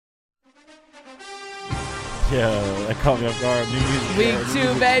Yeah, that caught me off guard. New music. Week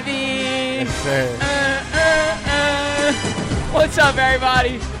 2, baby. Yes, sir. What's up,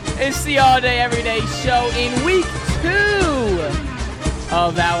 everybody? It's the All Day Everyday Show in Week 2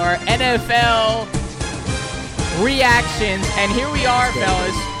 of our NFL reactions. And here we are,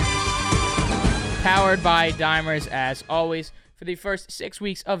 fellas. Powered by Dimers, as always. For the first 6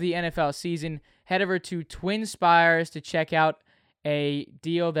 weeks of the NFL season, head over to Twin Spires to check out a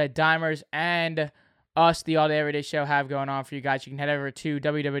deal that Dimers and us, the All Day Everyday Show, have going on for you guys. You can head over to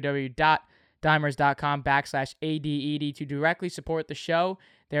www.dimers.com/ADED to directly support the show.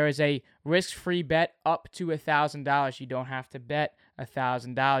 There is a risk-free bet up to $1,000. You don't have to bet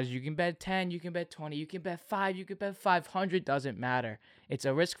 $1,000. You can bet 10, you can bet 20, you can bet 5, you can bet 500. Doesn't matter. It's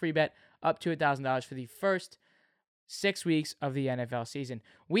a risk-free bet up to $1,000 for the first 6 weeks of the NFL season.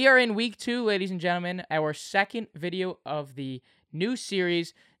 We are in week 2, ladies and gentlemen, our second video of the new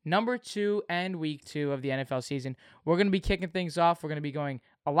series, number 2 and week 2 of the NFL season. We're going to be kicking things off. We're going to be going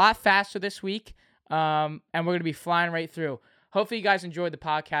a lot faster this week, and we're going to be flying right through. Hopefully you guys enjoyed the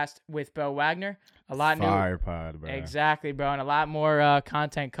podcast with Bo Wagner. A lot Fire new. pod, bro. Exactly, bro, and a lot more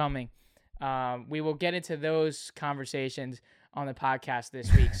content coming. We will get into those conversations on the podcast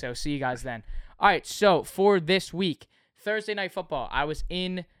this week, so see you guys then. All right, so for this week, Thursday Night Football, I was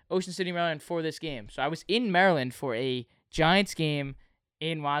in Ocean City, Maryland for this game. So I was in Maryland for a Giants game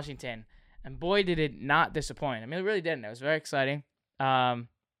in Washington, and boy, did it not disappoint. I mean, it really didn't. It was very exciting, but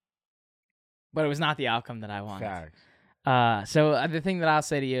it was not the outcome that I wanted. Facts. So the thing that I'll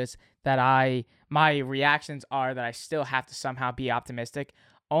say to you is that my reactions are that I still have to somehow be optimistic,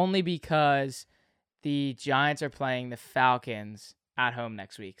 only because the Giants are playing the Falcons at home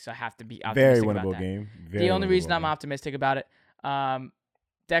next week, so I have to be optimistic Very about winnable that. game. The only reason I'm optimistic about it,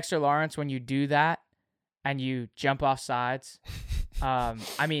 Dexter Lawrence, when you do that and you jump off sides,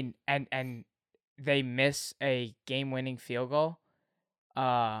 I mean, and they miss a game-winning field goal,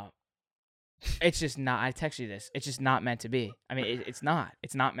 it's just not. I text you this. It's just not meant to be. I mean, it's not.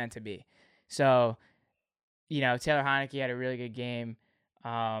 It's not meant to be. So, Taylor Heinicke had a really good game.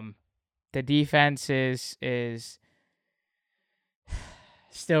 The defense is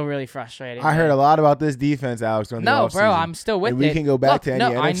still really frustrating. I heard a lot about this defense, Alex. During the offseason. Bro, I'm still with it. We can go back to any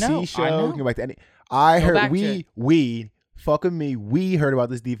NFC show. We can go back to any. I heard we fuck with me. We heard about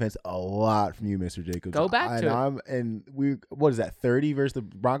this defense a lot from you, Mr. Jacobs. Go back to it. What is that? 30 versus the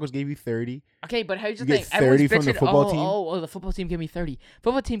Broncos gave you 30. Okay, but here's the You thing. get 30 from the football team? Oh, the football team gave me 30.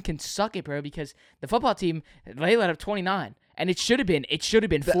 Football team can suck it, bro, because the football team, they let up 29. And it should have been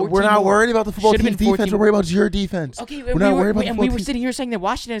 14. We're not worried about the football team's defense. 14. We're worried about your defense. Okay, we're not worried about the and we were sitting here saying that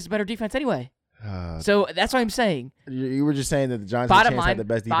Washington has a better defense anyway. So that's what I'm saying. You were just saying that the Giants had the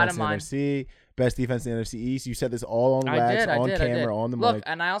best defense in the NFC, best defense in the NFC East. You said this all on wax, on camera, on the mic. Look,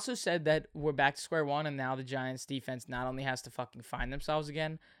 and I also said that we're back to square one, and now the Giants' defense not only has to fucking find themselves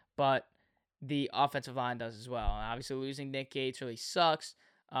again, but the offensive line does as well. And obviously, losing Nick Gates really sucks.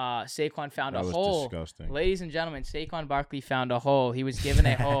 Saquon found a hole. Disgusting. Ladies and gentlemen, Saquon Barkley found a hole. He was given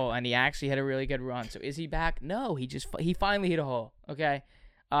a hole, and he actually had a really good run. So is he back? No, he finally hit a hole. Okay.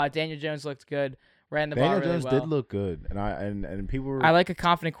 Daniel Jones looked good. Ran the ball really well. Daniel Jones did look good, and people were. I like a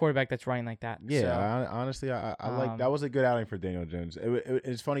confident quarterback that's running like that. Yeah, so, honestly, I like that was a good outing for Daniel Jones.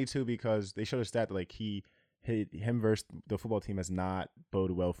 It's funny too because they showed a stat that like him versus the football team has not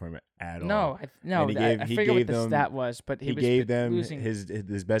boded well for him at all. I forget what the stat was, but he gave them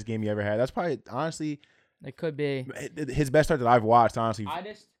his best game he ever had. That's probably honestly it could be his best start that I've watched. Honestly,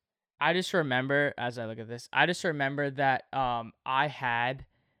 I just remember as I look at this, I just remember that I had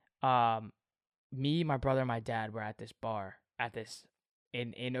me, my brother, and my dad were at this bar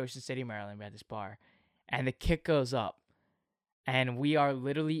in Ocean City, Maryland. We're at this bar, and the kick goes up, and we are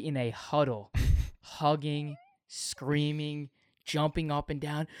literally in a huddle. Hugging, screaming, jumping up and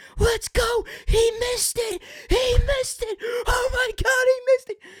down. Let's go! He missed it! He missed it! Oh my God, he missed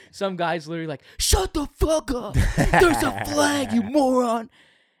it! Some guy's literally like, shut the fuck up! There's a flag, you moron!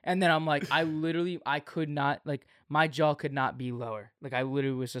 And then I'm like, I could not, like, my jaw could not be lower. Like, I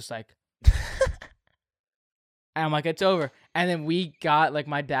literally was just like, and I'm like, it's over. And then we got, like,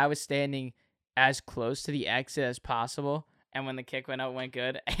 my dad was standing as close to the exit as possible. And when the kick went out, went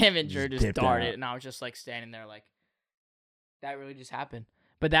good. Evan just darted, and I was just like standing there, like that really just happened.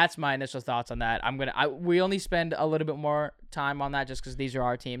 But that's my initial thoughts on that. We only spend a little bit more time on that just because these are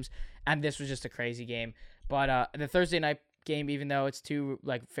our teams, and this was just a crazy game. But the Thursday night game, even though it's two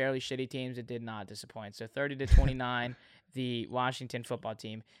like fairly shitty teams, it did not disappoint. So 30-29, the Washington football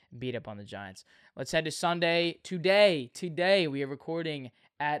team beat up on the Giants. Let's head to Sunday. Today we are recording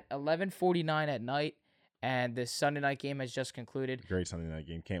at 11:49 at night. And this Sunday night game has just concluded. Great Sunday night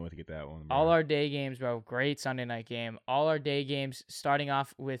game. Can't wait to get that one, bro. All our day games, bro. Great Sunday night game. All our day games starting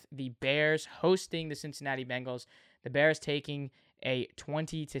off with the Bears hosting the Cincinnati Bengals. The Bears taking a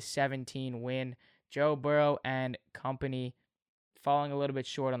 20-17 win. Joe Burrow and company falling a little bit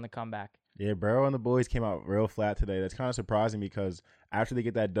short on the comeback. Yeah, Burrow and the boys came out real flat today. That's kind of surprising because after they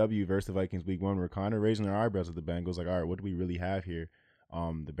get that W versus the Vikings week 1, we're kind of raising our eyebrows at the Bengals. Like, all right, what do we really have here?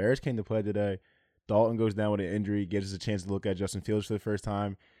 The Bears came to play today. Dalton goes down with an injury, gives us a chance to look at Justin Fields for the first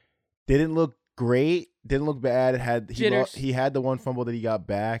time. Didn't look great. Didn't look bad. He had the one fumble that he got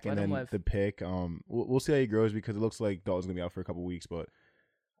back, and then the pick. We'll see how he grows because it looks like Dalton's gonna be out for a couple weeks. But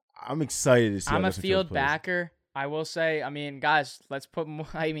I'm excited to see. I'm a field backer. I will say. I mean, guys, let's put more.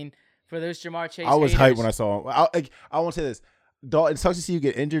 I mean, for those Ja'Marr Chase, I was hyped when I saw him. I won't say this. Dalton, it sucks to see you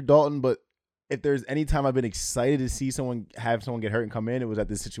get injured, Dalton, but if there's any time I've been excited to see someone get hurt and come in, it was at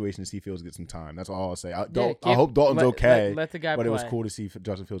this situation to see Fields get some time. That's all I'll say. I hope Dalton's okay. Let the guy play. It was cool to see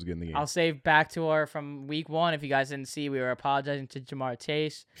Justin Fields get in the game. I'll save back to our from week 1. If you guys didn't see, we were apologizing to Ja'Marr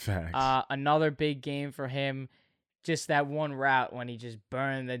Chase. Facts. Another big game for him. Just that one route when he just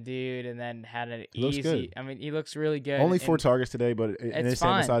burned the dude and then had it easy. Good. I mean, he looks really good. Only 4 targets today, but in his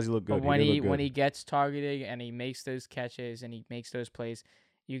sample size, he looked good. But when he gets targeted and he makes those catches and he makes those plays,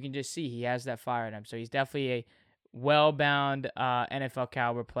 you can just see he has that fire in him. So he's definitely a well-bound NFL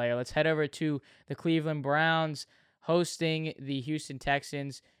caliber player. Let's head over to the Cleveland Browns hosting the Houston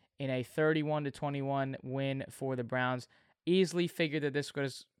Texans in a 31-21 win for the Browns. Easily figured that this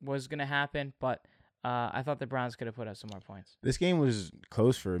was going to happen, but I thought the Browns could have put up some more points. This game was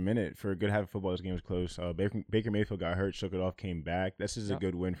close for a minute. For a good half of football, this game was close. Baker Mayfield got hurt, shook it off, came back. This is a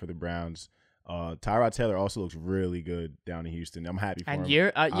good win for the Browns. Tyrod Taylor also looks really good down in Houston. I'm happy for him. And you're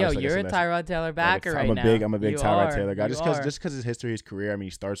a Tyrod Taylor backer right now. I'm a big Tyrod Taylor guy. Just because his history, his career. I mean,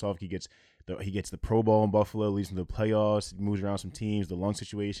 he starts off, he gets the Pro Bowl in Buffalo, leads him to the playoffs, moves around some teams, the lung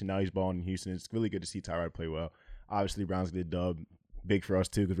situation. Now he's balling in Houston. It's really good to see Tyrod play well. Obviously, Browns get dub. Big for us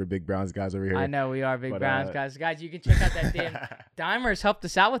too because we're big Browns guys over here. I know we are big Browns guys. Guys, you can check out that damn Dimers helped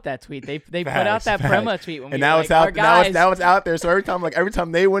us out with that tweet. They put out that promo tweet when now it's out. Now it's out there. So every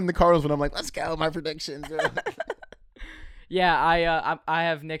time they win, the Cardinals win. I'm like, let's go. My predictions. Yeah, I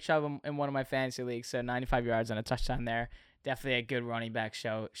have Nick Chubb in one of my fantasy leagues. So 95 yards and a touchdown there. Definitely a good running back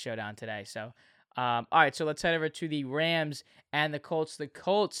showdown today. So, all right. So let's head over to the Rams and the Colts. The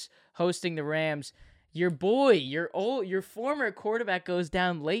Colts hosting the Rams. Your boy, your former quarterback goes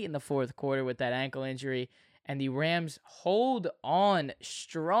down late in the fourth quarter with that ankle injury, and the Rams hold on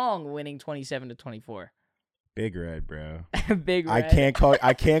strong, winning 27-24. Big Red, bro. Big Red.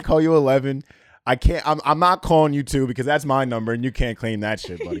 I can't call you 11. I'm not calling you 2 because that's my number, and you can't claim that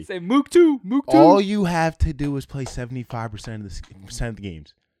shit, buddy. Say Mook 2. All you have to do is play 75% of the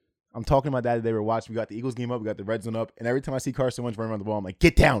games. I'm talking about that they were watching. We got the Eagles game up. We got the Red Zone up. And every time I see Carson Wentz running around the ball, I'm like,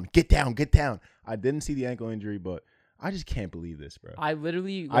 get down. I didn't see the ankle injury, but I just can't believe this, bro. I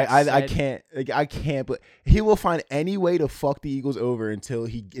literally I can't. But he will find any way to fuck the Eagles over until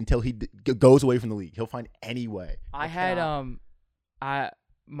he goes away from the league. He'll find any way.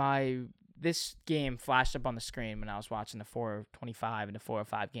 This game flashed up on the screen when I was watching the 425 and the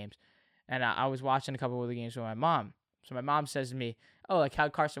 405 games. And I was watching a couple of the games with my mom. So my mom says to me, "Oh, like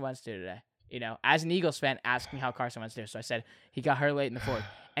how'd Carson Wentz do today?" You know, as an Eagles fan, asking how Carson Wentz did. So I said, he got hurt late in the fourth.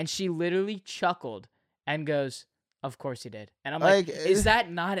 And she literally chuckled and goes, "Of course he did." And I'm like, is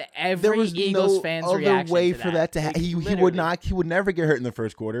that not every Eagles fan's reaction to that? There was no other way for that to happen. He would never get hurt in the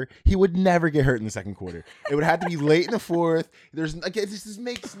first quarter. He would never get hurt in the second quarter. It would have to be late in the fourth. This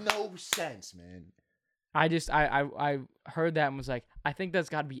makes no sense, man. I heard that and was like, I think that's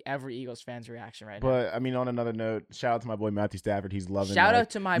got to be every Eagles fan's reaction right now. But I mean, on another note, shout out to my boy Matthew Stafford. He's loving. Shout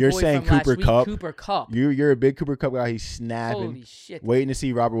out to my boy from last week, Cooper Kupp. You're a big Cooper Kupp guy. He's snapping. Holy shit! Waiting to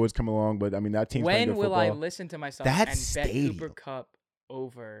see Robert Woods come along, but I mean that team's playing good football. When will I listen to myself and bet Cooper Kupp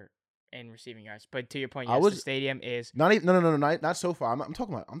over in receiving yards? But to your point, yes, the stadium is not even not so far. I'm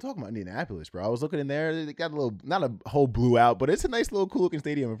talking about Indianapolis, bro. I was looking in there. They got a little, not a whole blew out, but it's a nice little cool looking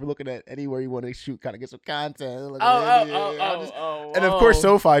stadium. If we're looking at anywhere you want to shoot, kind of get some content. And of course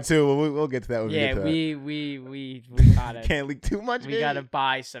SoFi too. We'll get to that when we get to that. We gotta can't leak too much. We gotta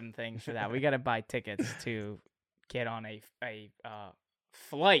buy some things for that. We gotta buy tickets to get on a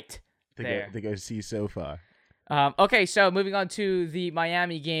flight there to go see SoFi. Okay, so moving on to the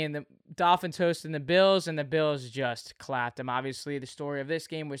Miami game, the Dolphins hosting the Bills, and the Bills just clapped them. Obviously, the story of this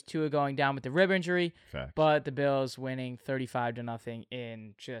game was Tua going down with the rib injury, but the Bills winning 35-0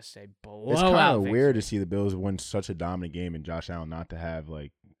 in just a blowout. It's kind of weird to see the Bills win such a dominant game and Josh Allen not to have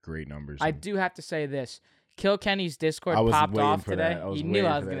like great numbers. I do have to say this. Kilkenny's Discord I was popped waiting off for today. that. You knew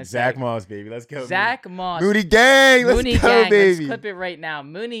I was gonna say Zach Moss, baby. Let's go. Zach Moss. Mooney Gang. Let's Mooney go, Gang. baby. Let's clip it right now.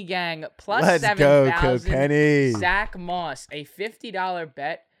 Mooney Gang plus Let's go, 7,000. Kilkenny. Zach Moss, a $50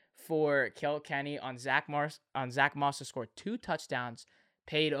 bet for Kilkenny on Zach Moss to score 2 touchdowns,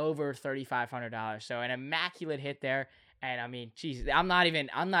 paid over $3,500. So an immaculate hit there. And I mean, geez, I'm not even.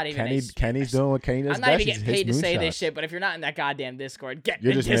 Kenny's doing what Kenny does. I'm not even getting paid to say moonshots. this shit. But if you're not in that goddamn Discord,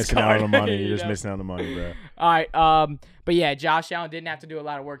 You're just missing Discord. out on the money. You're You just know? missing out on the money, bro. All right. But yeah, Josh Allen didn't have to do a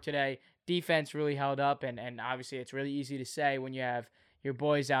lot of work today. Defense really held up, and obviously it's really easy to say when you have your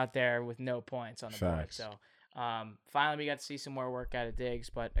boys out there with no points on the board. So finally we got to see some more work out of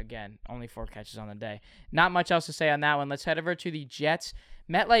Diggs, but again, only 4 catches on the day. Not much else to say on that one. Let's head over to the Jets.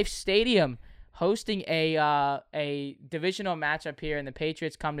 MetLife Stadium hosting a divisional matchup here, and the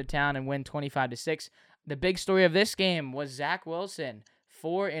Patriots come to town and win 25-6. The big story of this game was Zach Wilson.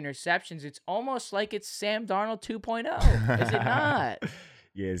 4 interceptions. It's almost like it's Sam Darnold 2.0. Is it not?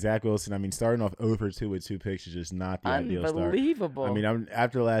 Yeah, Zach Wilson. I mean, starting off 0 for 2 with 2 picks is just not the ideal start. Unbelievable. I mean,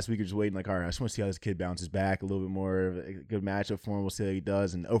 after the last week, you're just waiting like, all right, I just want to see how this kid bounces back a little bit more. A good matchup for him. We'll see how he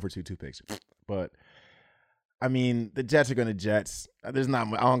does. And 0 for 2 picks. But I mean, the Jets are going to Jets. There's not.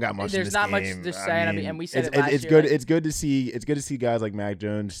 I don't got much. There's not much to say. I mean, and we said it last it's year. good. Like, it's good to see. It's good to see guys like Mac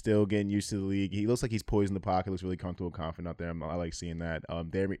Jones still getting used to the league. He looks like he's poised in the pocket. Looks really comfortable, confident out there. I like seeing that.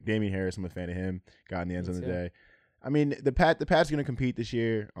 Damian Harris, I'm a fan of him. Got in the end zone today. I mean, the Pats are going to compete this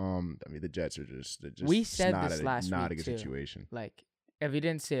year. I mean, the Jets are just we said not this last week. Not a good too. situation. Like, if you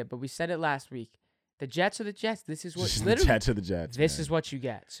didn't see it, but we said it last week. The Jets are the Jets. This is what the literally. Jets are the Jets. This man. is what you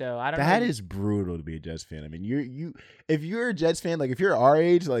get. So I don't know. That is brutal to be a Jets fan. I mean, if you're a Jets fan, like if you're our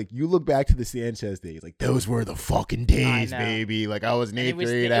age, like you look back to the Sanchez days, like those were the fucking days, baby. Like I was in 8th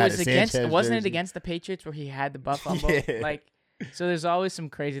grade. I had a Sanchez wasn't jersey. it against the Patriots where he had the buff fumble? Yeah. Like, so there's always some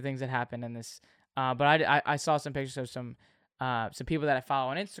crazy things that happen in this. But I saw some pictures of some people that I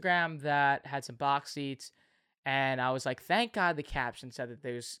follow on Instagram that had some box seats, and I was like, thank God the caption said that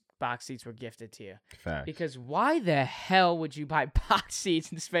those box seats were gifted to you. Fact. Because why the hell would you buy box seats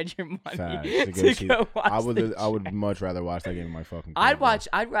and spend your money to go watch I would much rather watch that game in my fucking crib.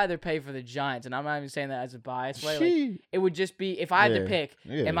 I'd rather pay for the Giants, and I'm not even saying that as a bias way. Like, it would just be if I had to pick,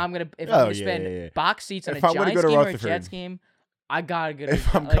 if I'm gonna spend box seats on a Giants game or a Jets game, I gotta go.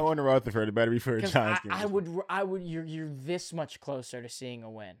 If I'm going to Rutherford, it better be for a Giants game. I would. You're this much closer to seeing a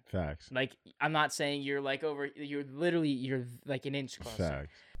win. Facts. Like, I'm not saying you're like over. You're like an inch closer.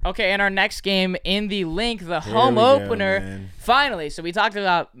 Facts. Okay, and our next game in the link, the home opener. Finally, so we talked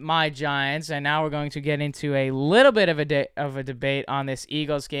about my Giants, and now we're going to get into a little bit of a debate on this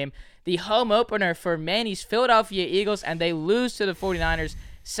Eagles game. The home opener for Manny's Philadelphia Eagles, and they lose to the 49ers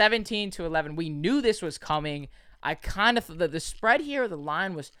 17-11. We knew this was coming. I kind of the spread here, the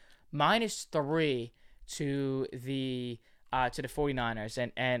line was -3 to the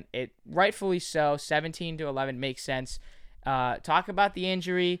 49ers, and it rightfully so. 17-11 makes sense. Talk about the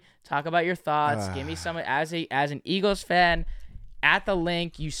injury. Talk about your thoughts. Give me some as an Eagles fan at the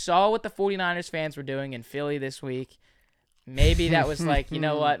link. You saw what the 49ers fans were doing in Philly this week. Maybe that was like, you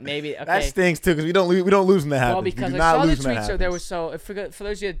know what? Maybe okay. That stinks too because we don't lose when that happens. Well, because I saw the tweet, so there was for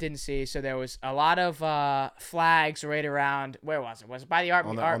those of you that didn't see, so there was a lot of flags right around. Where was it? Was it by the art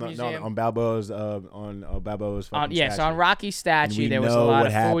museum? On Balboa's fucking statue. So on Rocky's statue there was a lot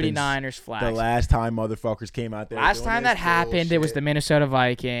of 49ers flags. The last time motherfuckers came out there. Last time that happened, it was the Minnesota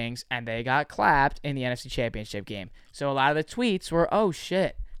Vikings, and they got clapped in the NFC Championship game. So a lot of the tweets were, "Oh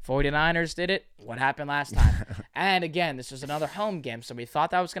shit, 49ers did it. What happened last time?" And again, this was another home game, so we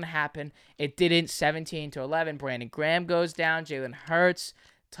thought that was going to happen. It didn't. 17-11. Brandon Graham goes down. Jalen Hurts.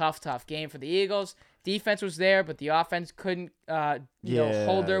 Tough game for the Eagles. Defense was there, but the offense couldn't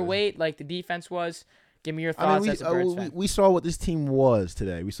hold their weight like the defense was. Give me your thoughts as a Birds fan. We saw what this team was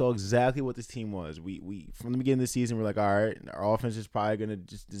today. We saw exactly what this team was. We from the beginning of the season, we're like, all right, our offense is probably going to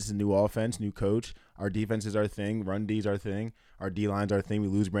this is a new offense, new coach. Our defense is our thing. Run D's our thing. Our D-line's our thing. We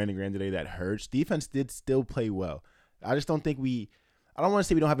lose Brandon Graham today. That hurts. Defense did still play well. I just don't think I don't want to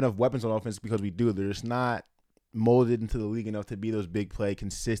say we don't have enough weapons on offense because we do. They're just not molded into the league enough to be those big play,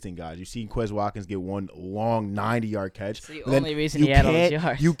 consistent guys. You've seen Quez Watkins get one long 90-yard catch. It's the only reason he had all those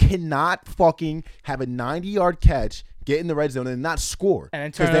yards. You cannot fucking have a 90-yard catch, get in the red zone, and not score. And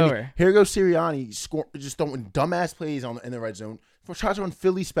then turn it over. Here goes Sirianni just throwing dumbass plays in the red zone. For trying to run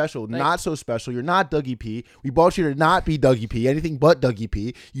Philly special, not so special. You're not Dougie P. We bought you to not be Dougie P. Anything but Dougie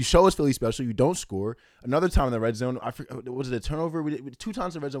P. You show us Philly special. You don't score. Another time in the red zone, was it a turnover? 2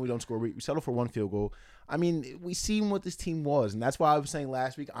 times in the red zone we don't score. We settle for 1 field goal. I mean, we seen what this team was, and that's why I was saying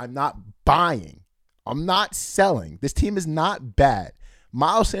last week, I'm not buying. I'm not selling. This team is not bad.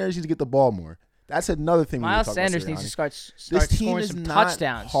 Miles Sanders needs to get the ball more. That's another thing. Miles we need to Sanders talk needs about to start this team scoring is some not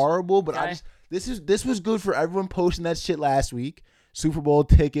touchdowns. horrible, but Okay? this was good for everyone posting that shit last week. Super Bowl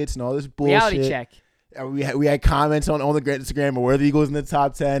tickets and all this bullshit. Reality check. We had comments on the great Instagram, where the Eagles in the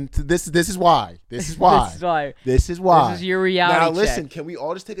top 10. This is why. This is why. This is why. This is why. This is your reality Now check. listen, can we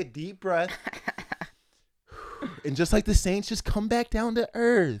all just take a deep breath and just like the Saints, just come back down to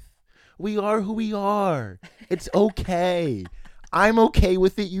earth? We are who we are. It's okay. I'm okay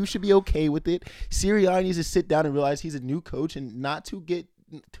with it. You should be okay with it. Sirianni needs to sit down and realize he's a new coach and not to get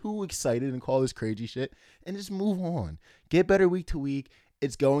too excited and call this crazy shit and just move on. Get better week to week.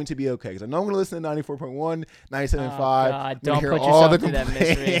 It's going to be okay. Because I know I'm going to listen to 94.1, 97.5. God, don't put yourself through that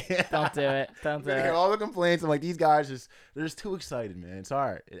misery. Don't do it. Don't do I'm it. hear all the complaints. I'm like, these guys they're just too excited, man. It's all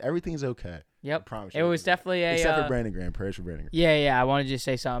right. Everything's okay. Yep. I promise It you. was definitely a... Except for Brandon Graham. Prayers for Brandon Graham. Yeah. I wanted to just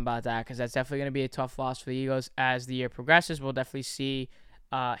say something about that because that's definitely going to be a tough loss for the Eagles as the year progresses. We'll definitely see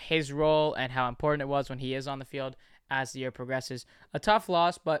his role and how important it was when he is on the field as the year progresses. A tough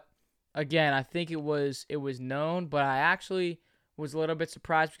loss, but again, I think it was known, but I actually was a little bit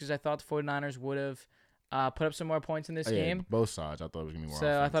surprised because I thought the 49ers would have put up some more points in this game. Both sides. I thought it was going to be more So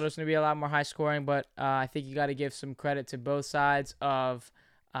offense. I thought it was going to be a lot more high scoring, but I think you got to give some credit to both sides of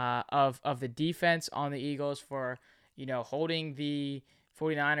the defense on the Eagles for, holding the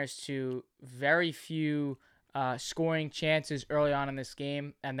 49ers to very few scoring chances early on in this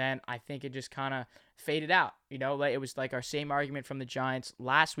game, and then I think it just kind of faded out. Like it was like our same argument from the Giants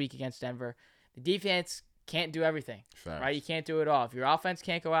last week against Denver. The defense can't do everything, right? You can't do it all. If your offense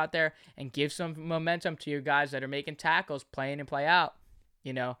can't go out there and give some momentum to your guys that are making tackles, play in and play out,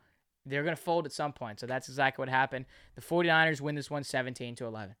 they're going to fold at some point. So that's exactly what happened. The 49ers win this one 17-11.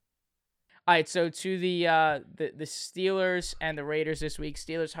 All right, so to the Steelers and the Raiders this week.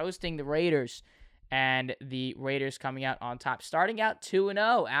 Steelers hosting the Raiders, and the Raiders coming out on top, starting out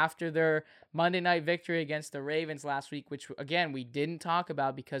 2-0 after their Monday night victory against the Ravens last week, which, again, we didn't talk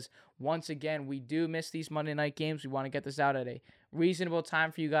about because, once again, we do miss these Monday night games. We want to get this out at a reasonable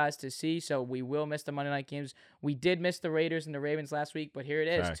time for you guys to see, so we will miss the Monday night games. We did miss the Raiders and the Ravens last week, but here it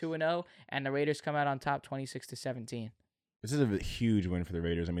is, 2-0, and the Raiders come out on top 26-17. This is a huge win for the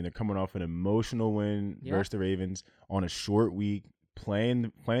Raiders. I mean, they're coming off an emotional win versus the Ravens on a short week. Playing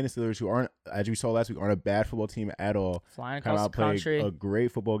the Steelers, who aren't, as we saw last week, aren't a bad football team at all. Flying across the country. A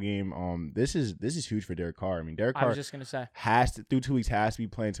great football game. This is huge for Derek Carr. I mean, Derek Carr, I was just gonna say, through 2 weeks has to be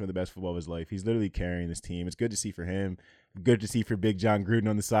playing some of the best football of his life. He's literally carrying this team. It's good to see for him. Good to see for Big John Gruden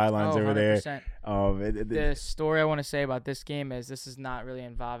on the sidelines over 100%. there. The story I want to say about this game is this is not really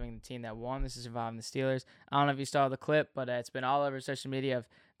involving the team that won. This is involving the Steelers. I don't know if you saw the clip, but it's been all over social media of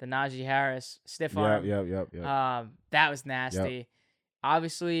the Najee Harris stiff arm. Yep. That was nasty. Yep.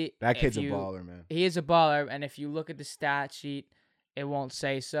 Obviously, that kid's a baller, man. He is a baller, and if you look at the stat sheet, it won't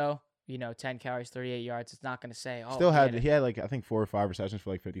say so. 10 carries, 38 yards. It's not going to say. Oh, he had like I think 4 or 5 receptions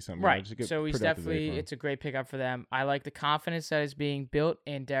for like 50-something. Right. Yards. So he's definitely, it's a great pickup for them. I like the confidence that is being built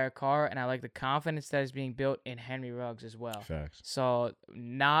in Derek Carr, and I like the confidence that is being built in Henry Ruggs as well. Facts. So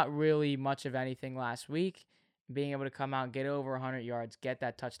not really much of anything last week. Being able to come out, get over 100 yards, get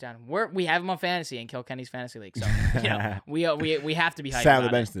that touchdown. We have him on fantasy in Kilkenny's fantasy league, so we have to be hyped sat about on the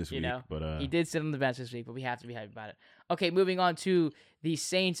bench it, this week, but he did sit on the bench this week, but we have to be hyped about it. Okay, moving on to the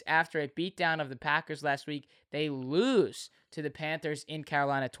Saints. After a beatdown of the Packers last week, they lose to the Panthers in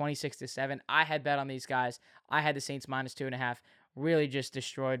Carolina, 26-7. I had bet on these guys. I had the Saints -2.5. Really just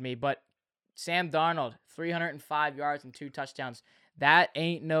destroyed me. But Sam Darnold, 305 yards and 2 touchdowns. That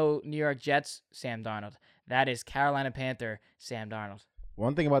ain't no New York Jets Sam Darnold. That is Carolina Panther Sam Darnold.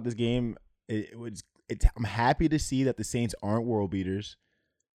 One thing about this game, I'm happy to see that the Saints aren't world beaters.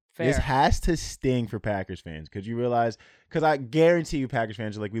 Fair. This has to sting for Packers fans because you realize, because I guarantee you Packers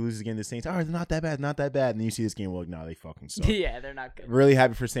fans are like, we lose again to the Saints. Oh, they're not that bad. And then you see this game, we're like, no, they fucking suck. Yeah, they're not good. Really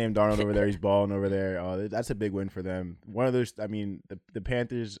happy for Sam Darnold over there. He's balling over there. That's a big win for them. One of those, I mean, the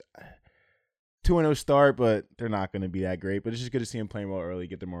Panthers, 2-0 start, but they're not going to be that great. But it's just good to see them playing well early,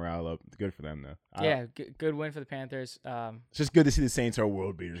 get their morale up. It's good for them, though. Yeah, good win for the Panthers. It's just good to see the Saints are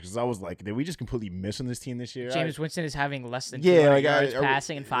world beaters because I was like, did we just completely miss on this team this year? James Winston is having less than 200 yards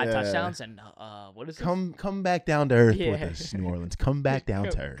passing and 5 yeah. touchdowns. And what is this? Come back down to earth with us, New Orleans. Come back down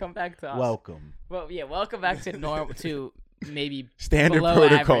to earth. Come back to us. Welcome. Well, yeah, welcome back to to maybe standard below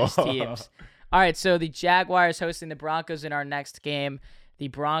protocol average teams. All right, so the Jaguars hosting the Broncos in our next game. The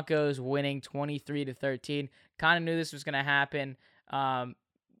Broncos winning 23-13. Kind of knew this was going to happen.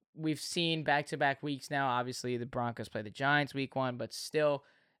 We've seen back-to-back weeks now. Obviously, the Broncos play the Giants week 1, but still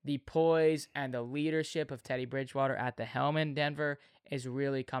the poise and the leadership of Teddy Bridgewater at the helm in Denver is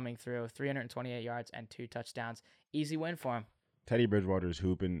really coming through. 328 yards and 2 touchdowns. Easy win for him. Teddy Bridgewater's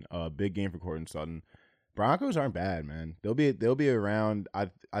hooping. Big game for Courtland Sutton. Broncos aren't bad, man. They'll be around. I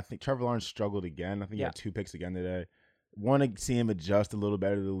think Trevor Lawrence struggled again. I think he had 2 picks again today. Want to see him adjust a little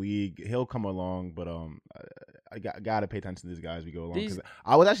better to the league. He'll come along, but I got to pay attention to these guys as we go along. Because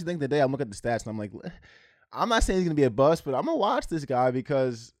I was actually thinking today, I'm looking at the stats and I'm like, I'm not saying he's gonna be a bust, but I'm gonna watch this guy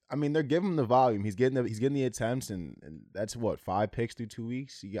because I mean they're giving him the volume. He's getting the attempts, and that's what 5 picks through 2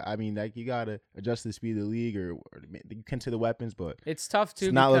 weeks. You gotta adjust to the speed of the league or consider the weapons, but it's tough too.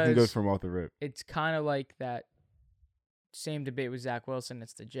 It's not looking good from off the rip. It's kind of like that same debate with Zach Wilson.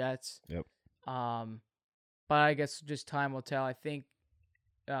 It's the Jets. Yep. But I guess just time will tell. I think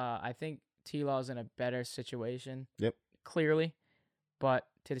T-Law's in a better situation. Yep. Clearly, but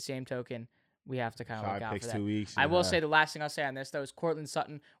to the same token, we have to kind of look out for that. 2 weeks. I will say the last thing I'll say on this, though, is Courtland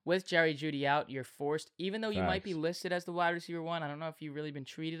Sutton. With Jerry Jeudy out, you're forced, even though you might be listed as the wide receiver 1, I don't know if you've really been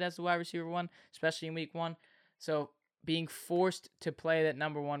treated as the wide receiver 1, especially in week 1. So being forced to play that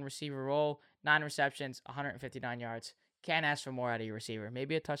number 1 receiver role, 9 receptions, 159 yards. Can't ask for more out of your receiver.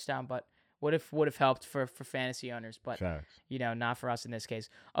 Maybe a touchdown, but would have helped for fantasy owners, but not for us in this case.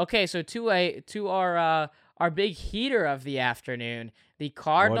 Okay, so to our big heater of the afternoon, the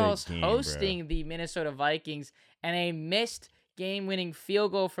Cardinals hosting the Minnesota Vikings, and a missed game-winning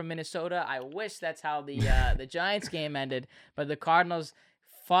field goal from Minnesota. I wish that's how the Giants game ended, but the Cardinals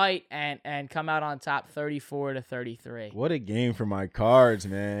fight and come out on top 34-33. What a game for my Cards,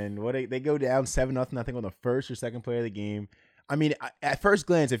 man. They go down 7-0, I think, on the first or second play of the game. I mean, at first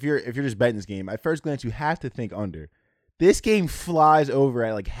glance, if you're just betting this game, at first glance you have to think under. This game flies over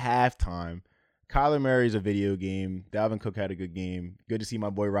at like halftime. Kyler Murray's a video game. Dalvin Cook had a good game. Good to see my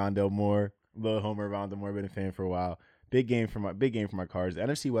boy Rondell Moore, little homer Rondell Moore, been a fan for a while. Big game for my Cards. The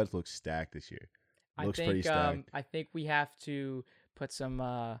NFC West looks stacked this year. Looks pretty stacked. I think we have to put some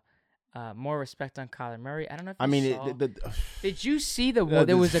more respect on Kyler Murray. I don't know if did you see there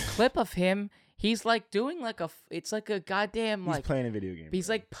was a clip of him. He's like doing it's like a goddamn he's playing a video game. He's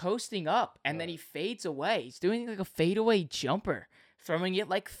like posting up and then he fades away. He's doing like a fadeaway jumper, throwing it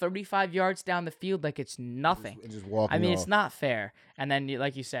like 35 yards down the field like it's nothing. Just walking. I mean, off. It's not fair. And then,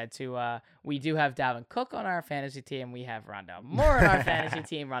 like you said, we do have Dalvin Cook on our fantasy team. We have Rondell Moore on our fantasy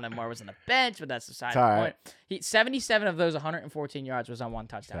team. Rondell Moore was on the bench, but that's beside the point. 77 of those 114 yards was on 1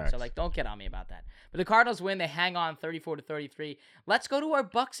 touchdown. So, don't get on me about that. But the Cardinals win. They hang on 34-33. Let's go to our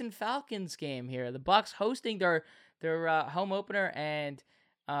Bucks and Falcons game here. The Bucks hosting their home opener and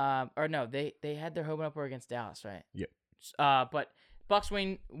they had their home opener against Dallas, right? Yeah. But Bucks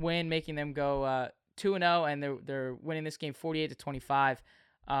win, making them go 2-0, and they're winning this game 48-25.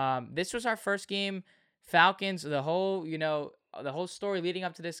 This was our first game. Falcons. The whole story leading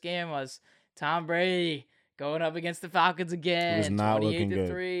up to this game was Tom Brady going up against the Falcons again. It was not looking good.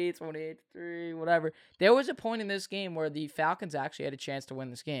 28-3, whatever. There was a point in this game where the Falcons actually had a chance to win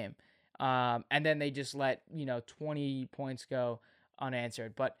this game, and then they just let 20 points go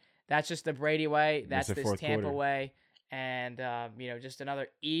unanswered. But that's just the Brady way. That's this Tampa way. And, just another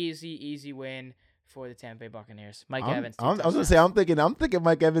easy win for the Tampa Bay Buccaneers. Mike Evans. I was going to say, I'm thinking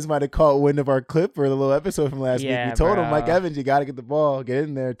Mike Evans might have caught wind of our clip for the little episode from last week. We told him, Mike Evans, you got to get the ball. Get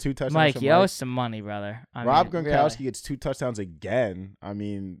in there. 2 touchdowns. Mike, you owe us some money, brother. Rob Gronkowski gets 2 touchdowns again. I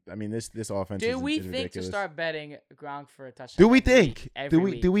mean, this offense is ridiculous. Do we think to start betting Gronk for a touchdown? Do we think? Do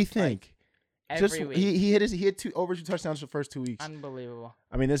we think? Every week. He hit over 2 touchdowns the first 2 weeks. Unbelievable.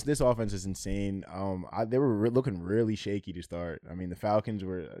 I mean, this offense is insane. They were looking really shaky to start. I mean, the Falcons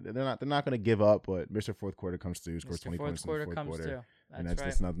they're not going to give up, but Mr. Fourth Quarter comes through, scores 20 points in the fourth quarter.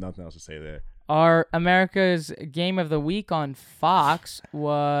 That's right. Nothing else to say there. Our America's Game of the Week on Fox that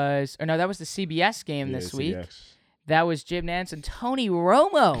was the CBS game this week. That was Jim Nantz and Tony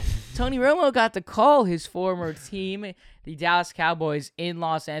Romo. Tony Romo got to call his former team, the Dallas Cowboys, in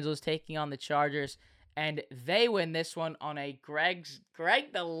Los Angeles, taking on the Chargers. And they win this one on a Greg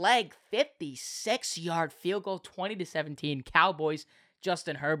the Leg 56-yard field goal, 20-17. Cowboys,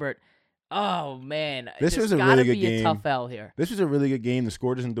 Justin Herbert. Oh, man. This was a really good game. A tough L here. This was a really good game. The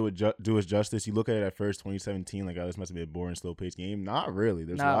score doesn't do it justice. You look at it at first, 2017, like, this must be a boring, slow-paced game. Not really.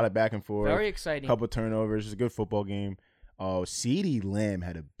 There's a lot of back and forth. Very exciting. A couple turnovers. It's a good football game. CeeDee Lamb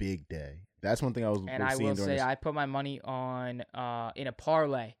had a big day. That's one thing I was seeing. And I will say, I put my money on in a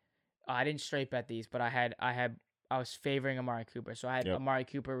parlay. I didn't straight bet these, but I was favoring Amari Cooper. So I had Amari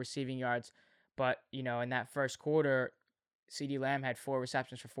Cooper receiving yards. But, in that first quarter, CeeDee Lamb had 4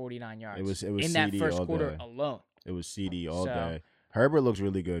 receptions for 49 yards. It was in CeeDee that first all quarter day. alone. It was CeeDee all day. Herbert looks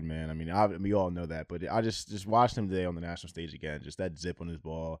really good, man. I mean, we all know that, but I just watched him today on the national stage again. Just that zip on his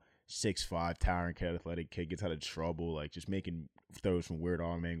ball, 6'5", towering, athletic kid, gets out of trouble, like just making throws from weird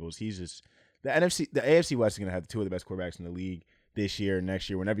arm angles. He's just the AFC West is gonna have two of the best quarterbacks in the league this year, next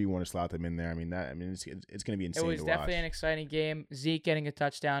year, whenever you want to slot them in there. I mean, it's gonna be insane. It was to definitely watch. an exciting game. Zeke getting a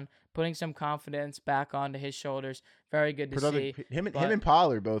touchdown, putting some confidence back onto his shoulders. Very good to see. Him and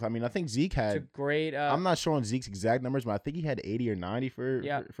Pollard both. I mean, I think Zeke It's a had. great. I'm not sure on Zeke's exact numbers, but I think he had 80 or 90 for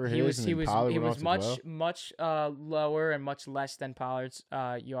his. He was much well. much lower and much less than Pollard's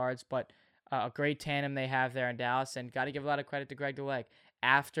yards, but a great tandem they have there in Dallas, and got to give a lot of credit to Greg DeLeg.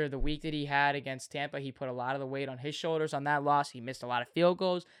 After the week that he had against Tampa, he put a lot of the weight on his shoulders on that loss. He missed a lot of field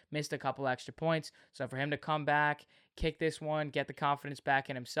goals, missed a couple extra points. So for him to come back, kick this one, get the confidence back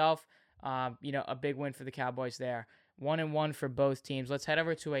in himself, a big win for the Cowboys there. 1-1 for both teams. Let's head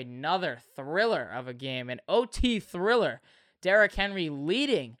over to another thriller of a game, an OT thriller. Derrick Henry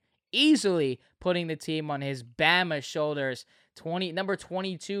leading easily, putting the team on his Bama shoulders. Number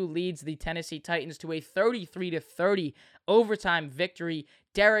 22 leads the Tennessee Titans to a 33-30 overtime victory.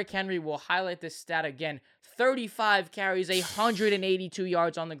 Derrick Henry will highlight this stat again. 35 carries, 182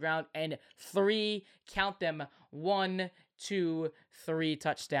 yards on the ground, and 3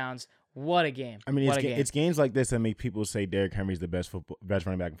 touchdowns. What a game. I mean, it's games like this that make people say Derrick Henry's the best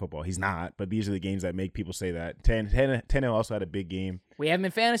running back in football. He's not, but these are the games that make people say that. Tannehill also had a big game. We have him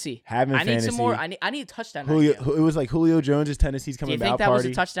in fantasy. Need some more. I need a touchdown. It was like Julio Jones' Tennessee's coming back. Do you think that was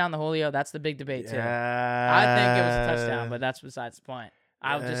a touchdown to Julio? That's the big debate, too. I think it was a touchdown, but that's besides the point.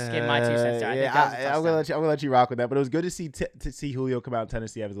 I'll just give my 2 cents there. I'm gonna let you rock with that. But it was good to see Julio come out in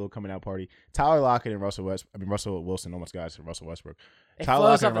Tennessee, have his little coming out party. Tyler Lockett and Russell Wilson. Almost guys, Russell Westbrook. Tyler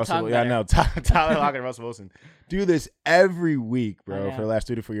Lockett and Russell. Yeah, I know. Tyler Lockett and Russell Wilson do this every week, bro. For the last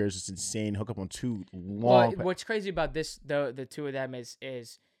 3 to 4 years, it's insane. Hook up on 2 long. What's crazy about this, though, the two of them is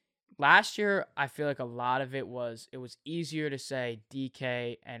last year. I feel like a lot of it was easier to say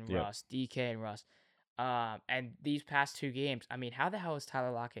DK and Russ. And these past 2 games, I mean, how the hell is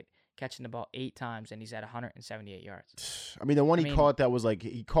Tyler Lockett catching the ball 8 times and he's at 178 yards? I mean, the one he caught that was like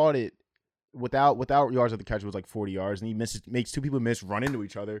he caught it without yards of the catch was like 40 yards, and he makes 2 people miss, run into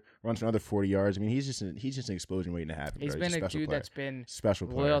each other, runs for another 40 yards. I mean, he's just an explosion waiting to happen. He's been a dude that's been special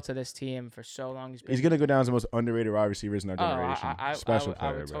loyal to this team for so long. He's gonna go down as the most underrated wide receivers in our generation. I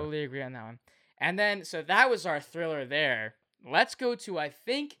would totally agree on that one. And then, so that was our thriller there. Let's go to, I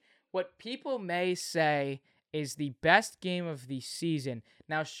think, what people may say is the best game of the season.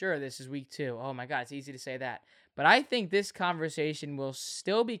 Now, sure, this is week 2. Oh my God, it's easy to say that. But I think this conversation will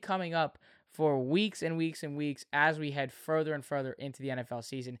still be coming up for weeks and weeks and weeks as we head further and further into the NFL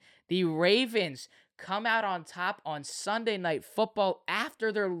season. The Ravens come out on top on Sunday Night Football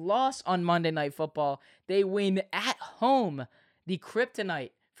after their loss on Monday Night Football. They win at home. The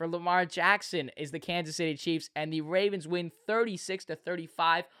kryptonite for Lamar Jackson is the Kansas City Chiefs, and the Ravens win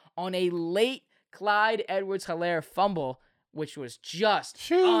 36-35 on a late Clyde Edwards-Helaire fumble, which was just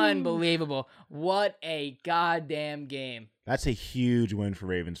unbelievable. What a goddamn game. That's a huge win for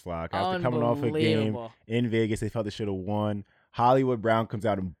Ravens flock. After coming off a game in Vegas, they felt they should have won. Hollywood Brown comes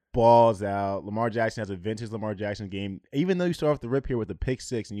out and balls out. Lamar Jackson has a vintage Lamar Jackson game. Even though you start off the rip here with the pick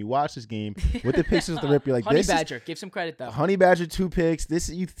 6, and you watch this game with the pick 6 off the rip, you're like, Honey Badger, give some credit though. Honey Badger 2 picks.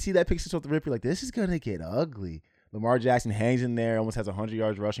 You see that pick 6 off the rip, you're like, this is gonna get ugly. Lamar Jackson hangs in there, almost has 100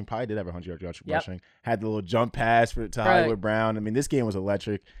 yards rushing. Probably did have 100 yards rushing. Had the little jump pass to Hollywood Brown. I mean, this game was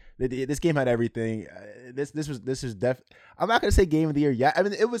electric. This game had everything. This is I'm not gonna say game of the year yet. I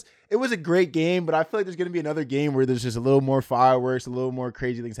mean, it was a great game, but I feel like there's gonna be another game where there's just a little more fireworks, a little more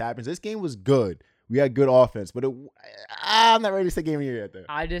crazy things happen. This game was good. We had good offense, but I'm not ready to say game of the year yet, though.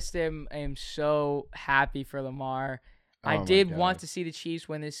 I just am so happy for Lamar. I did want to see the Chiefs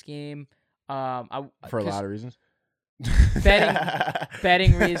win this game. For a lot of reasons.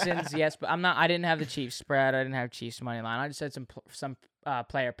 betting reasons, yes, but I didn't have the Chiefs spread. I didn't have Chiefs money line. I just had some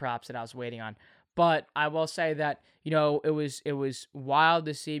player props that I was waiting on. But I will say that, it was wild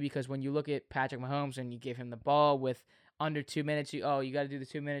to see, because when you look at Patrick Mahomes and you give him the ball with under 2 minutes, you got to do the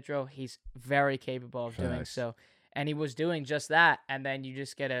 2-minute drill. He's very capable of doing so, and he was doing just that. And then you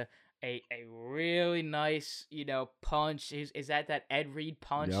just get a really nice, punch. Is that Ed Reed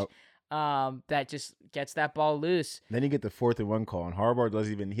punch? Yep. That just gets that ball loose. Then you get the 4th and 1 call, and Harbaugh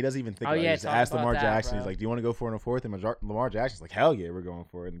doesn't even think about it. He just asked Lamar Jackson, he's like, do you want to go for it on a 4th? And Lamar Jackson's like, hell yeah, we're going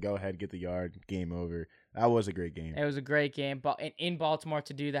for it. And go ahead, get the yard, game over. That was a great game. It was a great game. But in Baltimore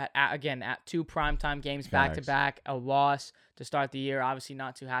to do that, at 2 primetime games back-to-back, a loss to start the year. Obviously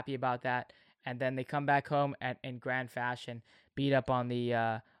not too happy about that. And then they come back home in grand fashion, beat up on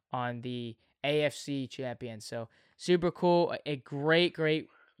the AFC champions. So super cool. A great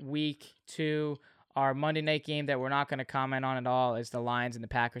week 2 Our Monday night game that we're not going to comment on at all is the Lions and the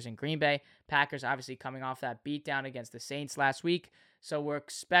Packers in Green Bay. Packers obviously coming off that beatdown against the Saints last week. So we're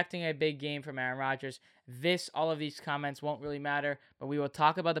expecting a big game from Aaron Rodgers. All of these comments won't really matter, but we will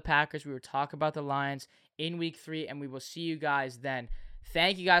talk about the Packers. We will talk about the Lions in week 3, and we will see you guys then.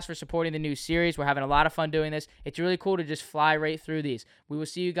 Thank you guys for supporting the new series. We're having a lot of fun doing this. It's really cool to just fly right through these. We will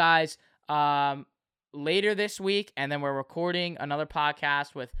see you guys later this week, and then we're recording another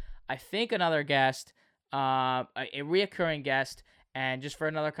podcast with, I think, another guest, a reoccurring guest, and just for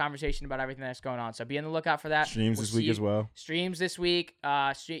another conversation about everything that's going on. So be on the lookout for that. Streams this week as well. Streams this week.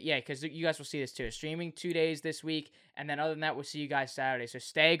 Because you guys will see this too. Streaming 2 days this week, and then other than that, we'll see you guys Saturday. So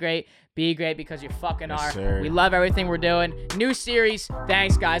stay great, be great, because you fucking are. Sir. We love everything we're doing. New series.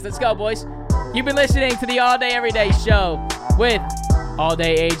 Thanks, guys. Let's go, boys. You've been listening to the All Day Everyday Show with All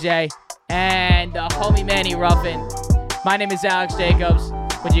Day AJ and the homie Manny Ruffin. My name is Alex Jacobs,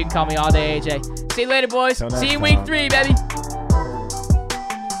 but you can call me All Day AJ. See you later, boys. See you in week 3, baby.